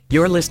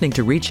You're listening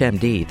to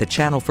ReachMD, the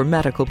channel for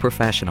medical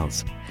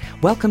professionals.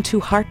 Welcome to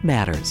Heart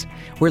Matters,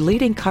 where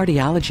leading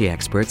cardiology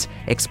experts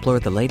explore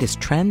the latest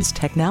trends,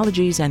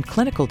 technologies, and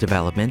clinical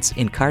developments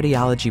in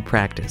cardiology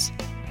practice.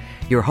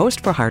 Your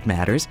host for Heart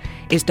Matters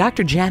is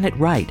Dr. Janet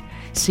Wright,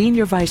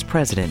 Senior Vice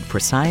President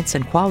for Science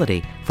and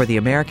Quality for the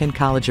American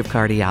College of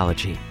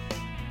Cardiology.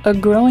 A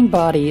growing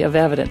body of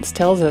evidence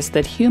tells us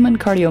that human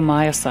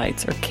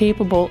cardiomyocytes are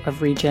capable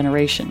of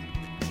regeneration.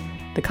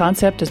 The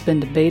concept has been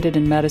debated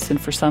in medicine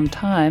for some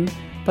time,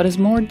 but as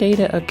more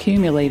data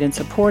accumulate in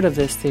support of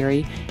this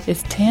theory,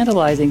 it's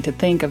tantalizing to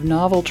think of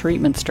novel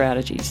treatment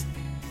strategies.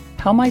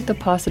 How might the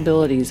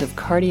possibilities of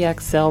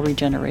cardiac cell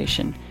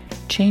regeneration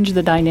change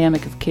the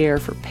dynamic of care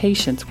for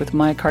patients with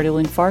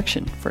myocardial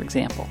infarction, for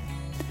example?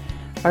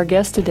 Our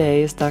guest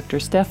today is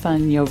Dr.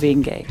 Stefan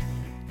Jovinge.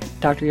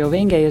 Dr.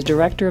 Jovinge is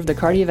director of the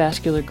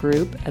cardiovascular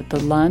group at the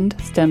Lund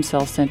Stem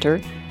Cell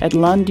Center at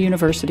Lund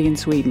University in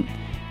Sweden,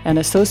 an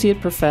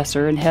associate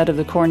professor and head of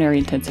the coronary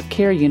intensive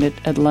care unit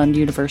at Lund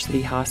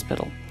University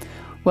Hospital.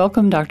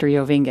 Welcome, Dr.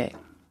 Jovinge.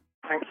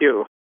 Thank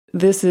you.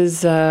 This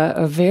is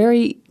a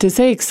very, to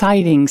say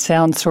exciting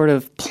sounds sort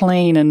of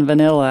plain and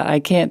vanilla. I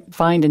can't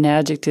find an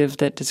adjective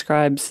that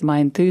describes my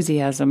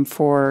enthusiasm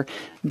for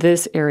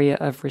this area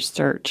of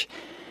research.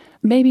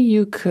 Maybe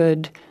you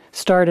could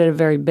start at a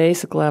very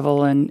basic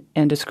level and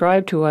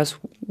describe to us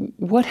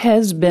what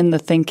has been the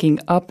thinking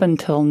up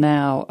until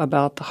now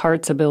about the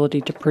heart's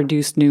ability to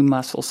produce new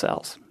muscle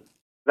cells.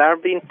 There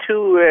have been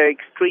two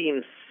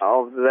extremes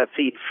of the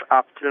field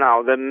up to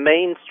now. The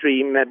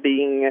mainstream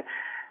being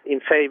in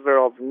favor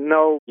of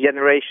no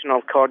generation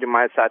of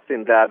cardiomyocytes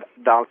in the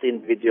adult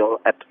individual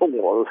at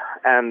all,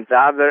 and the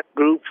other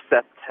groups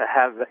that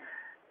have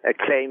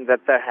claimed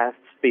that there has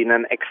been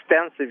an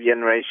extensive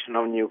generation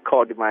of new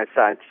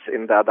cardiomyocytes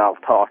in the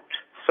adult heart,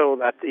 so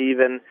that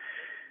even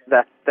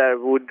that there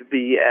would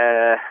be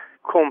a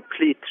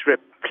complete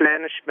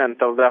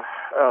replenishment of the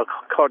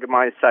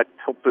cardiomyocyte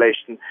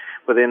population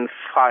within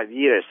 5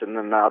 years in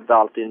an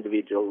adult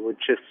individual,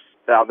 which is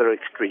the other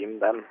extreme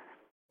then.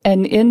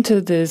 And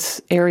into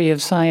this area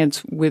of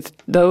science with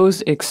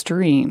those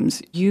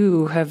extremes,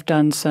 you have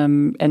done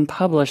some and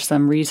published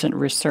some recent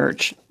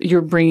research.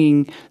 You're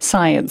bringing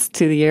science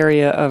to the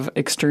area of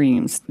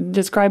extremes.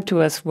 Describe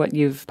to us what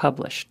you've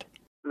published.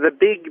 The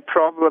big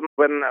problem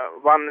when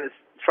one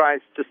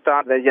tries to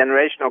start the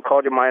generation of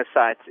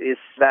cardiomyocytes is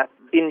that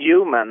in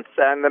humans,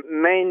 and the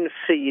main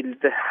field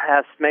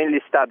has mainly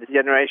studied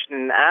generation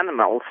in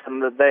animals,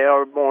 and that they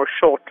are more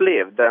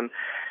short-lived. And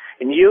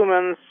in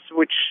humans,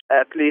 which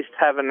at least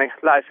have a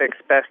life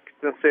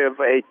expectancy of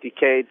 8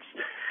 decades,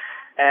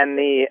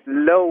 any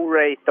low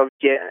rate of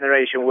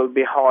generation will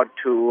be hard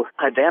to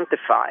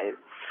identify.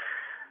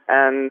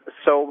 And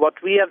so what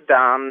we have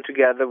done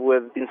together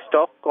with in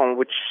Stockholm,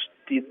 which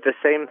did the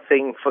same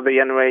thing for the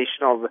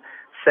generation of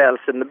cells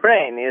in the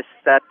brain, is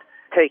that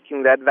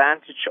taking the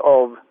advantage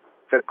of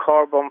the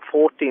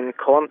carbon-14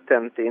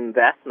 content in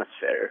the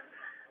atmosphere.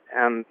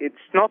 And it's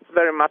not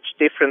very much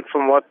different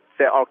from what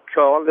the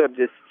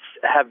archaeologists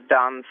have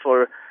done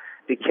for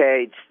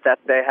decades, that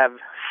they have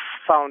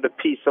found a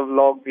piece of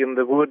log in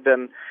the wood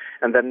and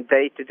then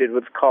dated it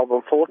with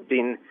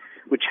carbon-14,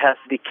 which has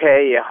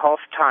decay, a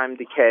half-time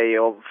decay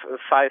of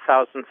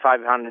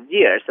 5,500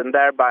 years, and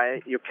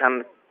thereby you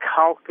can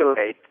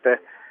calculate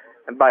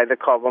by the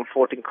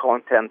carbon-14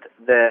 content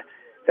the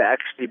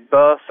actually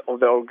birth of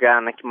the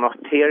organic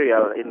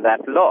material in that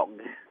log,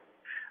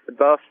 the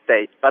birth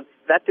date. But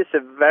that is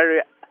a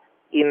very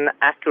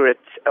inaccurate,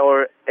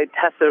 or it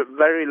has a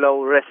very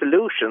low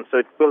resolution, so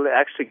it will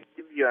actually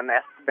give you an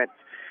estimate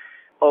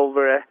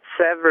over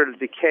several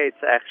decades,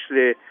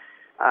 actually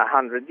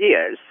 100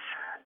 years.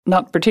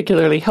 Not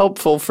particularly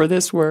helpful for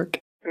this work.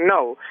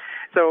 No.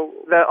 So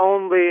the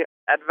only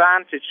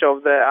advantage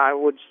of I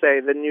would say,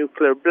 the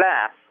nuclear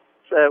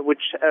blasts,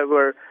 which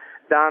were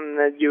done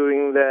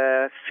during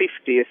the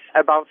 50s,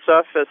 above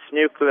surface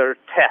nuclear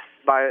tests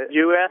by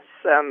U.S.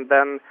 and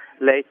then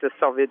later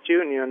Soviet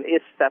Union,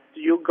 is that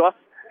you got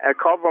a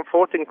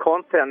carbon-14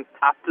 content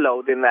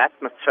upload in the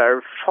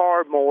atmosphere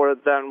far more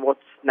than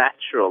what's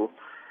natural.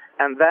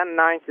 And then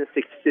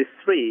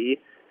 1963,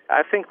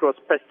 I think it was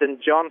President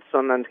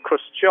Johnson and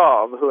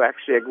Khrushchev who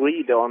actually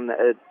agreed on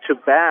to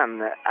ban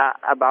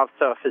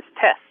above-surface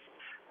tests.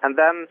 And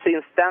then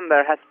since then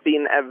there has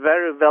been a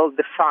very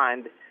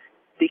well-defined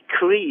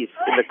decrease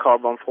in the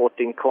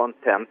carbon-14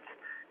 content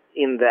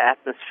in the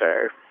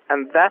atmosphere.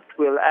 And that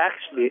will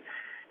actually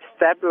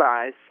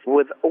stabilize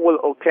with all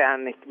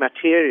organic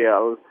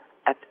material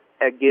at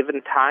a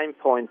given time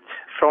point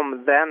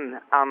from then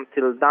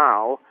until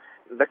now.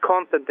 The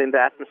content in the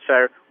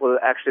atmosphere will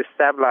actually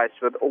stabilize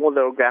with all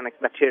the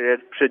organic material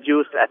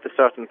produced at a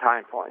certain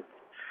time point.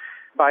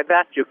 By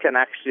that, you can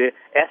actually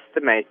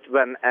estimate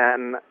when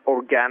an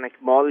organic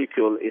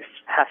molecule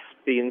has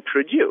been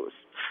produced.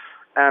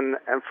 And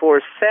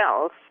for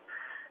cells,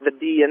 the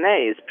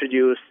DNA is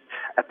produced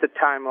at the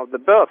time of the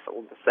birth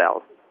of the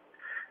cell.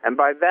 And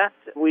by that,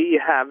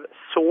 we have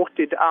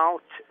sorted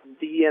out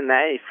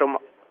DNA from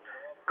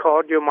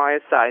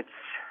cardiomyocytes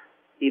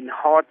in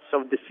hearts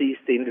of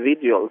deceased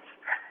individuals.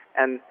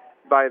 And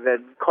by the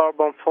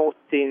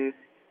carbon-14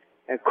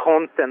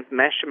 content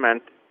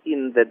measurement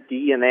in the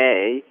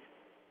DNA,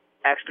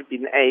 actually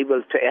been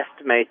able to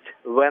estimate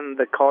when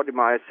the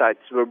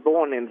cardiomyocytes were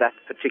born in that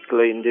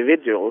particular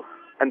individual.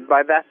 And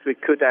by that we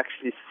could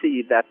actually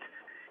see that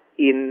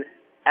in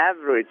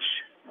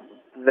average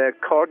the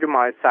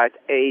cardiomyocyte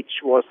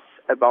age was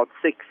about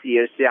 6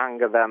 years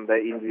younger than the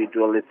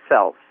individual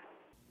itself.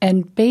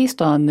 And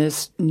based on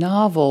this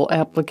novel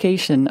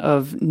application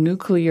of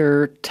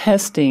nuclear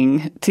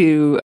testing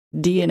to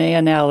DNA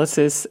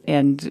analysis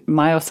and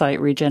myocyte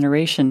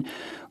regeneration,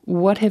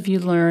 what have you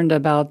learned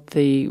about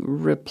the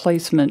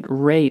replacement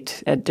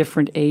rate at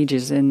different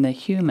ages in the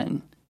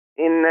human?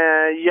 In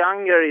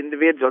younger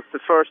individuals, the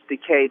first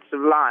decades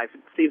of life,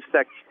 it seems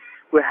like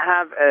we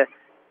have a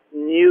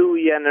new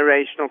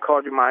generation of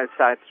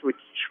cardiomyocytes which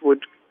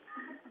would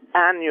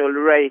annual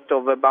rate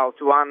of about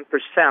 1%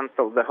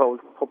 of the whole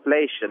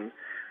population.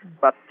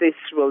 But this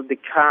will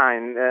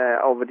decline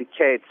over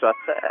decades. So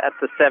at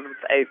the 7th,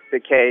 8th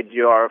decade,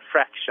 you are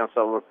fractions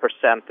of a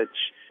percentage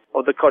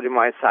of the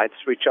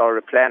cardiomyocytes which are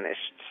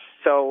replenished.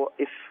 So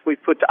if we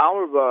put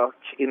our work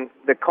in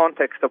the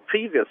context of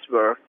previous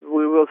work,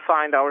 we will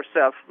find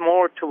ourselves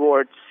more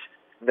towards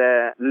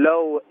the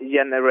low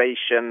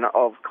generation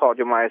of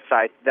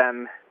cardiomyocyte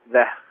than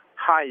the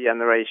high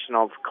generation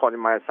of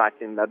cardiomyocyte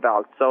in the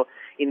adult. So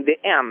in the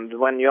end,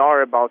 when you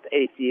are about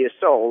 80 years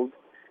old,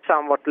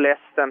 somewhat less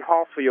than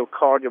half of your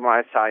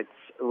cardiomyocytes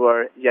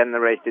were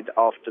generated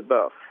after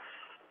birth.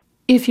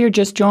 If you're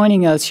just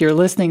joining us, you're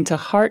listening to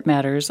Heart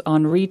Matters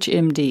on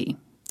ReachMD,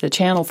 the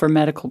channel for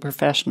medical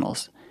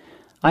professionals.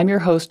 I'm your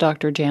host,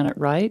 Dr. Janet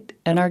Wright,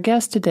 and our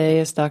guest today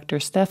is Dr.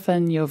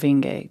 Stefan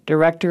Jovinge,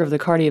 Director of the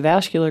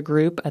Cardiovascular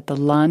Group at the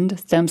Lund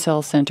Stem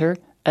Cell Center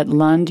at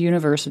Lund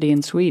University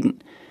in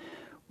Sweden.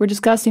 We're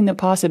discussing the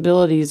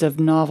possibilities of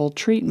novel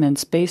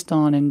treatments based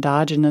on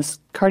endogenous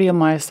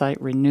cardiomyocyte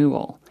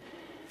renewal.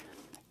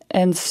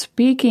 And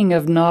speaking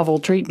of novel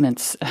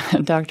treatments,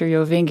 Dr.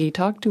 Jovinge,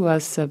 talk to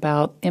us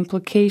about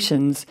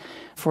implications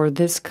for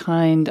this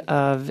kind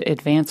of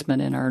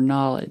advancement in our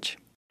knowledge.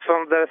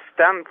 From the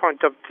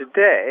standpoint of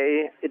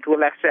today, it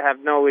will actually have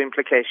no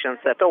implications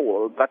at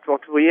all. But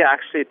what we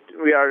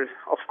are,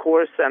 of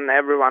course, and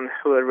everyone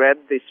who read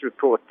this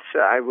report,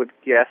 I would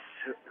guess,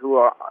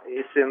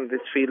 is in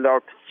this field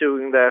are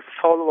pursuing the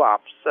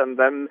follow-ups. And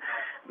the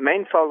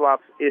main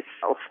follow-up is,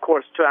 of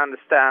course, to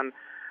understand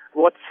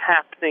what's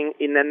happening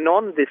in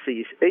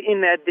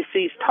a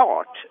diseased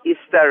heart. Is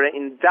there an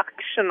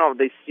induction of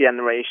this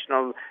generation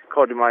of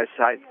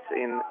cardiomyocytes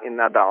in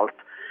adult?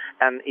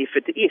 And if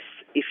it is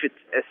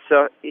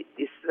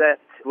that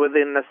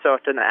within a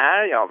certain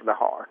area of the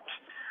heart?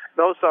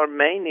 Those are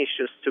main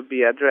issues to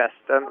be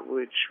addressed, and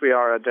which we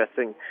are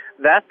addressing.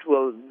 That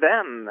will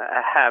then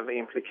have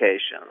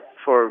implications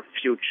for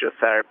future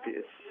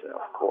therapies,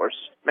 of course,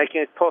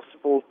 making it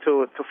possible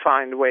to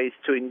find ways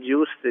to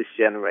induce this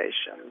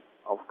generation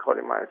of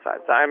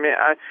cardiomyocytes. I mean,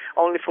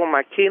 only from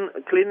my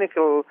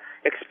clinical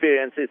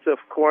experience, it's of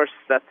course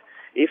that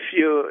if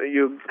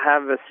you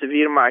have a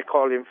severe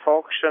myocardial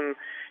infarction,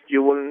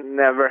 you will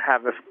never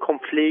have a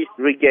complete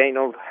regain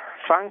of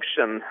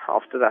function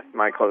after that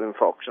myocardial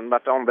infarction.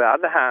 But on the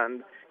other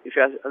hand, if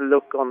you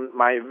look on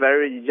my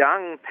very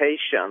young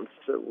patients,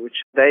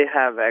 which they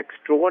have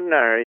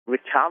extraordinary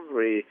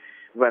recovery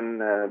when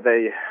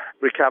they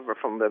recover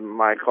from the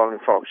myocardial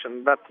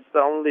infarction. That's the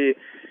only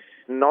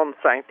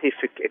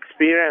non-scientific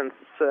experience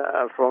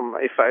from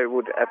if I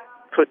would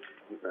put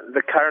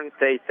the current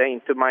data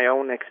into my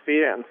own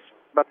experience.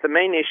 But the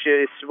main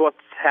issue is what's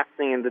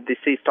happening in the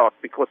deceased heart,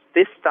 because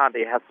this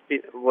study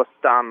was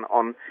done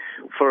on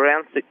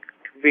forensic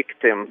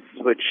victims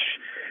which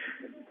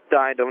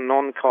died of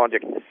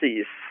non-cardiac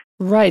disease.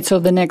 Right, so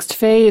the next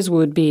phase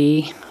would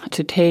be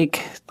to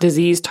take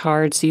diseased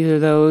hearts, either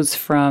those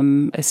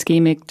from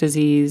ischemic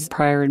disease,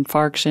 prior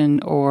infarction,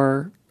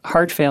 or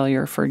heart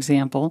failure, for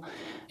example,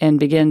 and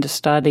begin to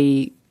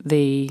study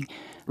the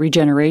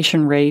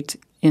regeneration rate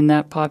in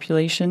that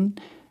population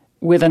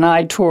with an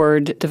eye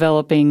toward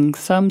developing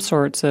some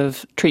sorts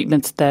of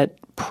treatments that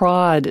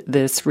prod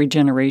this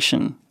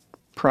regeneration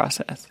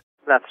process.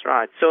 That's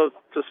right. So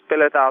to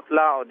spell it out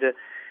loud,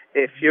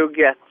 if you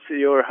get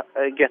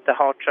a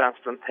heart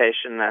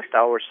transplantation at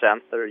our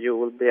center, you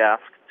will be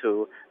asked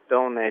to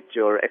donate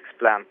your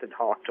explanted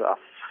heart to us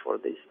for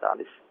these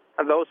studies.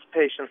 And those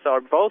patients are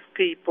both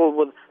people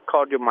with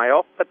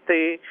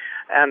cardiomyopathy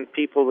and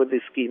people with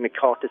ischemic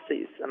heart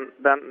disease. And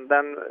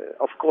then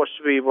of course,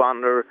 we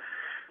wonder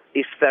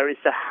if there is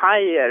a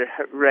higher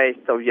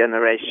rate of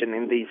generation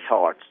in these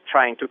hearts,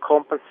 trying to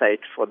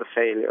compensate for the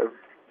failure.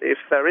 If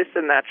there is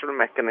a natural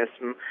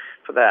mechanism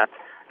for that,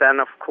 then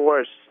of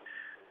course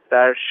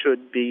there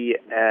should be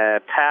a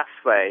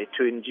pathway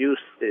to induce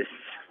this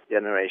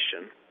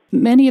generation.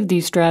 Many of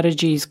these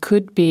strategies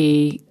could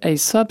be a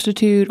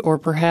substitute or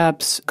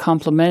perhaps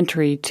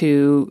complementary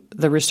to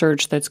the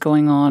research that's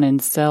going on in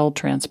cell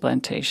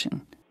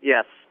transplantation.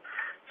 Yes.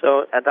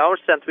 So at our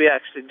center, we're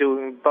actually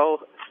doing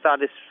both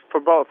studies for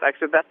both.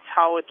 Actually, that's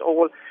how it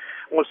all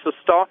also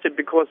started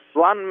because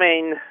one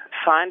main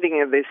finding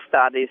in this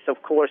study is,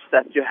 of course,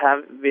 that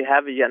we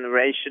have a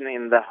generation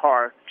in the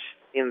heart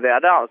in the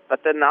adult. But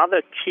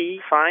another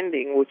key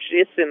finding, which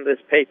is in this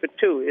paper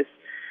too, is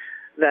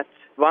that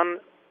one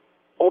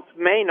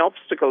main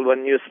obstacle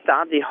when you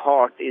study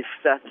heart is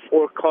that,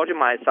 or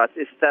cardiomyocytes,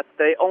 is that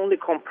they only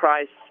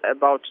comprise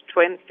about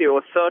 20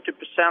 or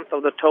 30%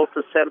 of the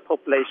total cell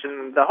population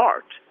in the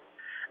heart.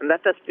 And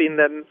that has been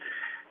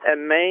a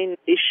main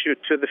issue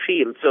to the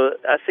field. So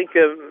I think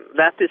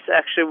that is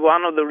actually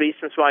one of the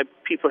reasons why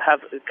people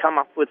have come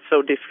up with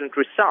so different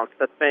results,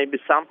 that maybe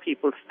some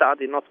people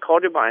study not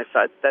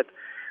cardiomyocytes, that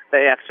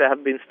they actually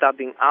have been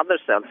studying other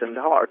cells in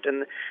the heart.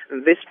 And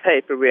in this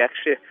paper, we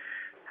actually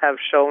have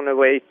shown a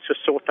way to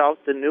sort out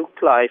the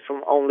nuclei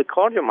from only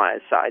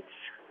cardiomyocytes.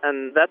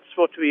 And that's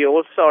what we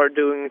also are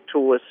doing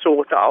to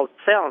sort out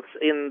cells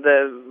in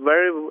the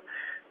very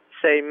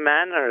same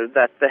manner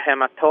that the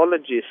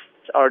hematologists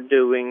are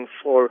doing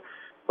for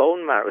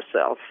bone marrow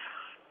cells.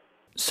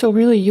 So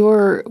really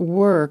your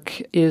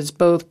work is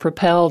both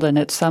propelled and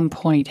at some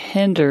point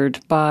hindered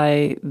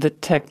by the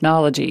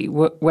technology,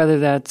 whether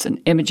that's an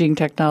imaging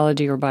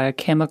technology or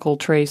biochemical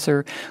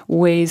tracer,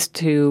 ways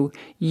to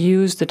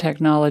use the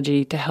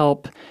technology to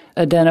help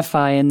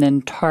identify and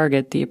then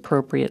target the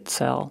appropriate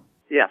cell.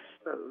 Yes,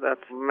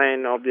 that's the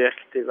main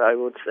objective, I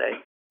would say.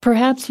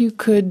 Perhaps you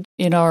could,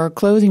 in our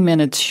closing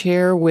minutes,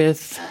 share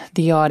with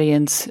the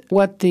audience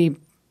what the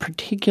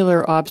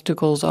particular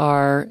obstacles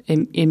are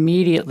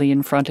immediately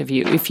in front of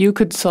you. If you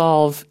could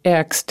solve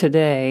X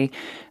today,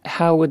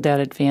 how would that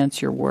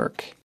advance your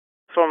work?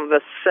 From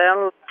the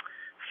cell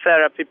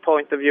therapy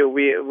point of view,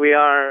 we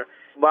are,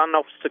 one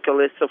obstacle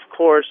is, of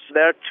course,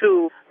 there are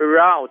two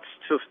routes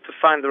to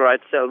find the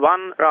right cell.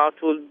 One route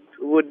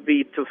would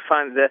be to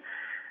find the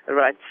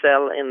right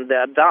cell in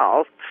the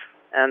adult,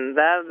 and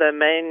there the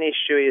main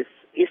issue is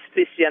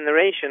this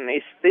generation,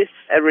 is this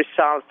a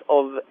result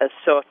of a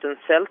certain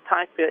cell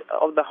type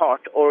of the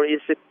heart, or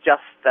is it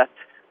just that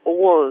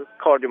all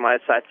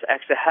cardiomyocytes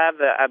actually have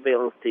the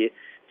ability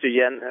to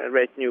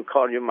generate new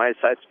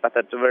cardiomyocytes, but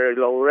at a very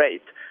low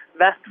rate?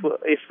 That,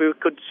 if we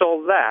could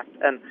solve that,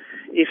 and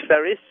if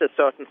there is a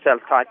certain cell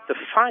type, to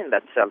find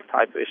that cell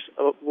type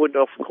would,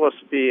 of course,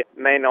 be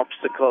a main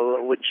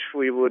obstacle which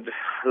we would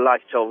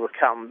like to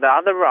overcome. The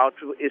other route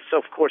is,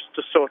 of course,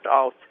 to sort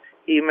out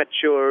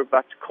immature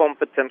but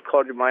competent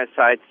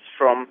cardiomyocytes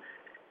from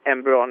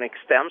embryonic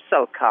stem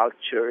cell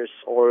cultures,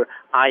 or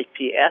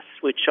IPS,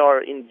 which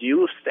are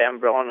induced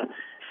embryonic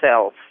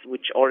cells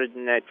which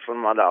originate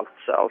from adult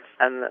cells.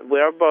 And we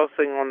are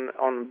working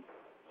on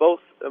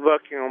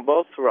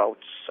both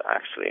routes,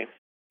 actually.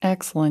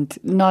 Excellent.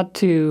 Not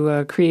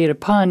to create a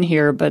pun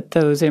here, but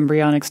those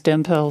embryonic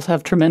stem cells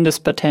have tremendous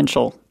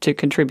potential to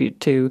contribute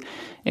to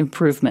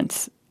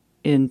improvements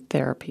in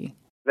therapy.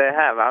 They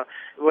have.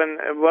 When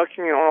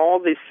working on all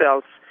these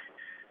cells,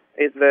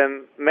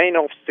 the main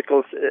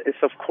obstacle is,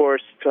 of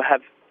course, to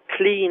have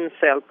clean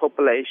cell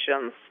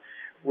populations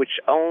which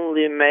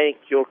only make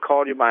your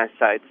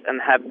cardiomyocytes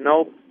and have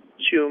no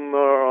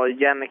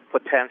tumorogenic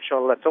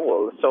potential at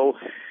all. So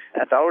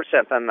at our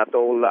center and at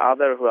all the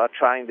other who are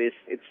trying this,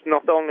 it's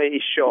not only an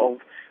issue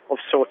of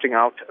sorting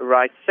out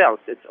right cells,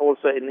 it's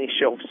also an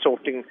issue of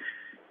sorting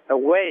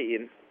away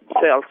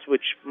cells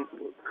which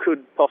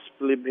could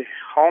possibly be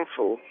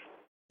harmful.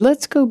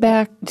 Let's go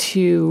back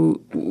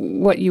to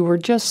what you were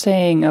just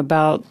saying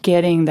about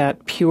getting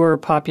that pure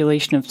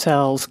population of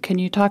cells. Can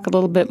you talk a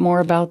little bit more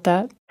about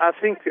that? I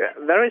think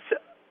there is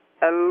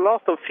a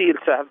lot of fields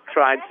that have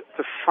tried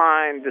to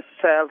find the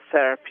cell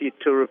therapy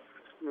to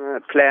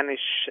replenish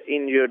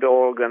injured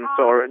organs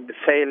or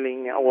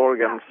failing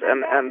organs.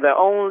 And the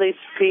only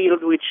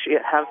field which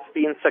has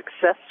been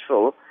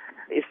successful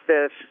is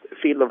the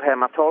field of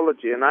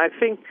hematology. And I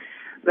think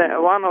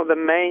that one of the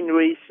main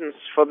reasons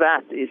for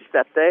that is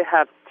that they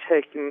have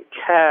taken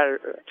care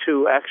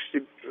to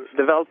actually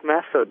develop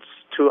methods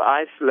to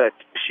isolate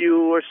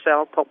pure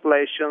cell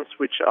populations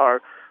which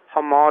are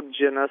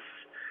homogeneous,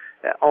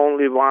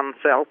 only one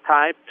cell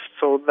type,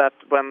 so that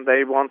when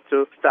they want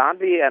to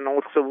study and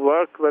also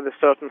work with a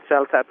certain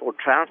cell type or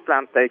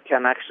transplant, they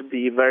can actually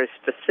be very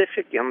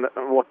specific in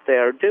what they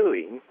are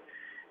doing.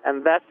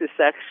 And that is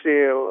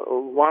actually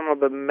one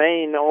of the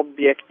main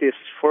objectives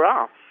for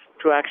us.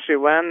 To actually,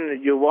 when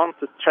you want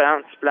to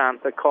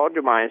transplant a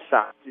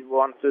cardiomyocyte, you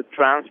want to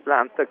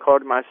transplant the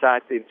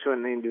cardiomyocyte into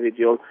an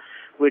individual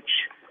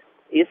which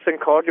is a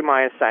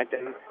cardiomyocyte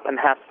and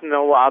has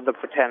no other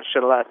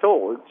potential at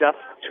all, just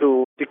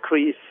to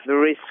decrease the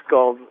risk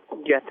of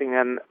getting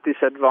a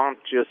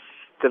disadvantageous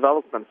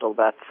development of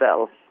that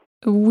cell.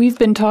 We've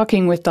been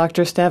talking with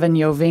Dr. Steven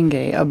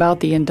Jovinge about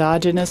the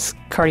endogenous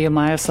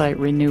cardiomyocyte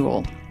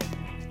renewal.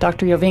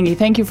 Dr. Jovinge,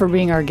 thank you for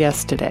being our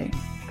guest today.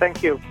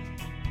 Thank you.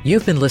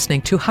 You've been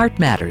listening to Heart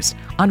Matters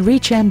on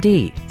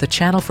ReachMD, the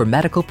channel for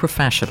medical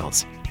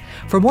professionals.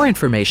 For more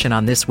information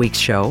on this week's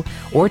show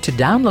or to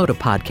download a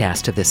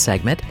podcast of this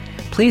segment,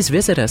 please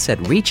visit us at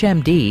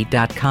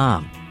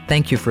reachmd.com.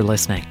 Thank you for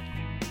listening.